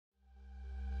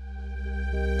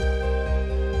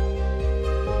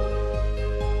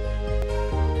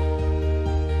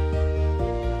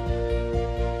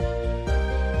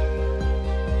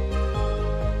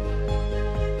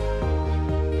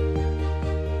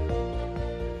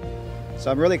So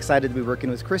I'm really excited to be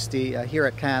working with Christie here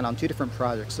at CAN on two different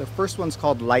projects. The first one's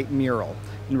called Light Mural,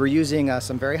 and we're using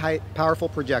some very powerful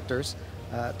projectors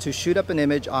to shoot up an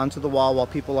image onto the wall while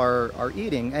people are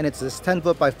eating, and it's this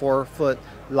 10-foot by 4-foot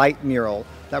light mural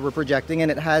that we're projecting,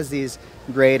 and it has these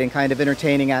great and kind of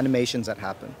entertaining animations that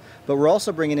happen. But we're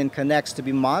also bringing in Kinects to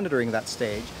be monitoring that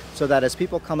stage so that as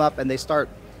people come up and they start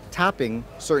tapping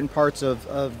certain parts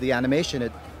of the animation,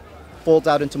 it folds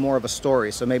out into more of a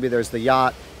story. So maybe there's the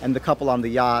yacht and the couple on the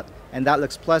yacht, and that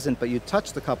looks pleasant, but you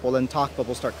touch the couple and talk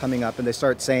bubbles start coming up and they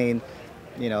start saying,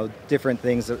 you know, different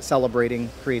things, celebrating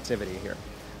creativity here.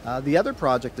 The other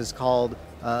project is called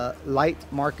Light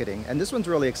Marketing, and this one's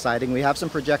really exciting. We have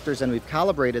some projectors and we've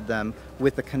calibrated them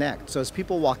with the Kinect. So as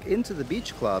people walk into the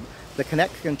beach club, the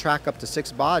Kinect can track up to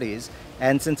 6 bodies,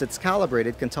 and since it's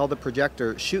calibrated, can tell the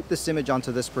projector, shoot this image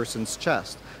onto this person's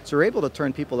chest. So we're able to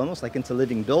turn people almost like into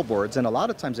living billboards, and a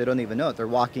lot of times they don't even know it. They're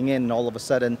walking in and all of a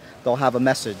sudden they'll have a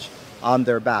message on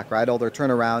their back, right? Or they'll turn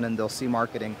around and they'll see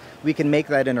marketing. We can make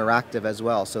that interactive as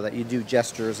well so that you do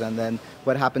gestures and then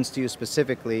what happens to you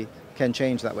specifically can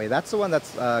change that way. That's the one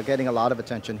that's getting a lot of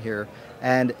attention here,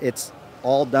 and it's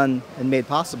all done and made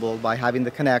possible by having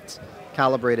the Kinect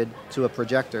calibrated to a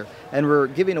projector. And we're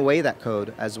giving away that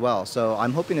code as well. So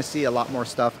I'm hoping to see a lot more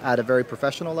stuff at a very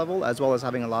professional level, as well as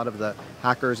having a lot of the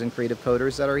hackers and creative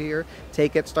coders that are here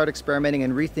take it, start experimenting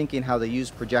and rethinking how they use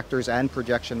projectors and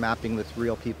projection mapping with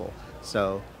real people.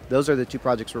 So those are the two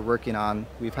projects we're working on.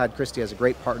 We've had Christie as a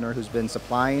great partner who's been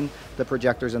supplying the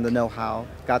projectors and the know-how.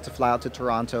 Got to fly out to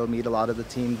Toronto, meet a lot of the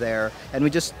team there, and we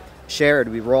just shared.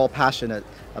 We were all passionate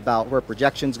about where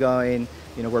projection's going,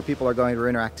 you know, where people are going,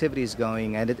 where interactivity's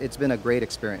going, and it's been a great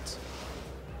experience.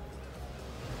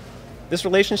 This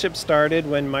relationship started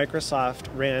when Microsoft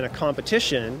ran a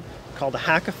competition called a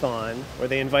hackathon, where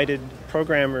they invited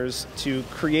programmers to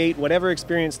create whatever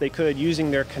experience they could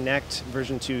using their Kinect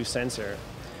version 2 sensor.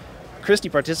 Christie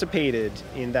participated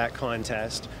in that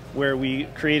contest, where we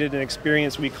created an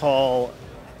experience we call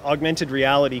Augmented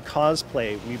reality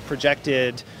cosplay. We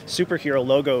projected superhero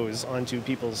logos onto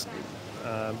people's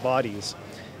bodies.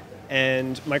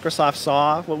 And Microsoft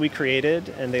saw what we created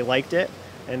and they liked it,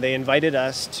 and they invited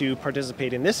us to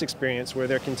participate in this experience where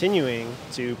they're continuing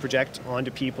to project onto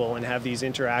people and have these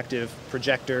interactive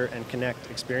projector and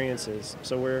Kinect experiences.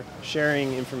 So we're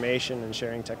sharing information and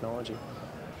sharing technology.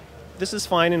 This is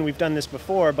fine, and we've done this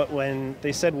before, but when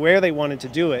they said where they wanted to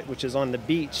do it, which is on the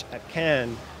beach at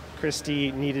CAN,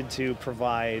 Christie needed to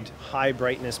provide high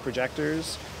brightness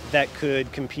projectors that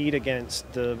could compete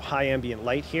against the high ambient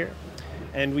light here.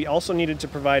 And we also needed to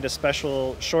provide a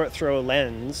special short throw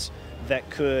lens that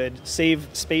could save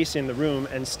space in the room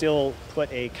and still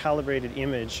put a calibrated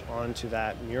image onto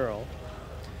that mural.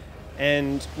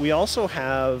 And we also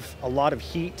have a lot of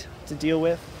heat to deal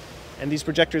with, and these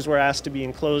projectors were asked to be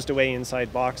enclosed away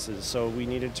inside boxes, so we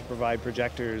needed to provide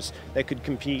projectors that could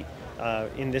compete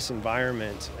in this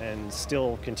environment and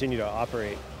still continue to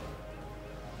operate.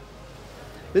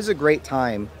 This is a great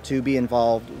time to be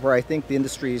involved where I think the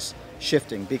industry's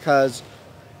shifting, because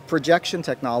projection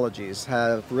technologies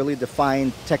have really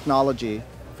defined technology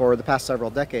for the past several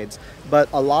decades, but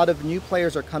a lot of new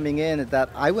players are coming in that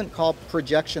I wouldn't call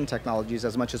projection technologies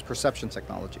as much as perception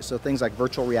technologies. So things like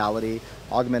virtual reality,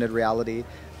 augmented reality,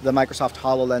 the Microsoft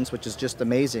HoloLens, which is just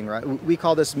amazing, right? We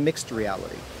call this mixed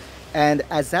reality. And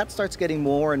as that starts getting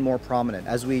more and more prominent,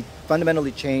 as we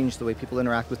fundamentally change the way people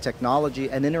interact with technology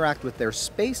and interact with their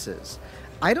spaces,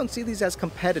 I don't see these as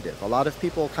competitive. A lot of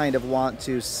people kind of want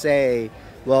to say,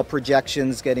 well,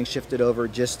 projection's getting shifted over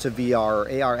just to VR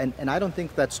or AR, and I don't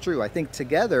think that's true. I think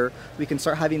together we can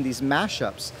start having these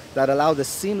mashups that allow the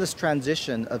seamless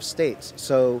transition of states.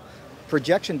 So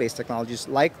projection-based technologies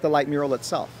like the light mural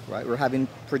itself, right? We're having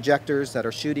projectors that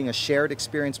are shooting a shared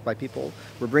experience by people.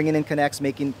 We're bringing in Kinects,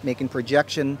 making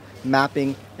projection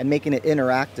mapping and making it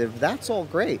interactive. That's all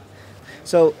great.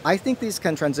 So I think these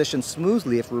can transition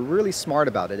smoothly if we're really smart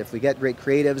about it. If we get great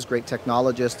creatives, great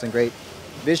technologists, and great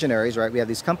visionaries, right? We have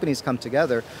these companies come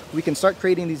together, we can start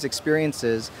creating these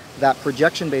experiences that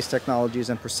projection-based technologies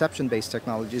and perception-based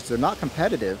technologies, they're not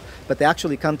competitive, but they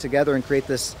actually come together and create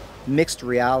this mixed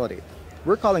reality.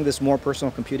 We're calling this more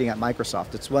personal computing at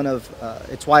Microsoft. It's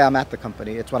why I'm at the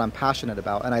company. It's what I'm passionate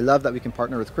about, and I love that we can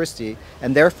partner with Christie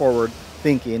and their forward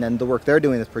thinking and the work they're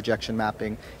doing with projection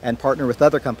mapping, and partner with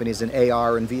other companies in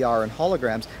AR and VR and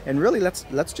holograms. And really,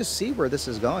 let's just see where this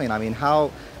is going. I mean, how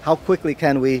quickly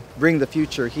can we bring the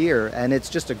future here? And it's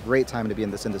just a great time to be in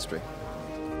this industry.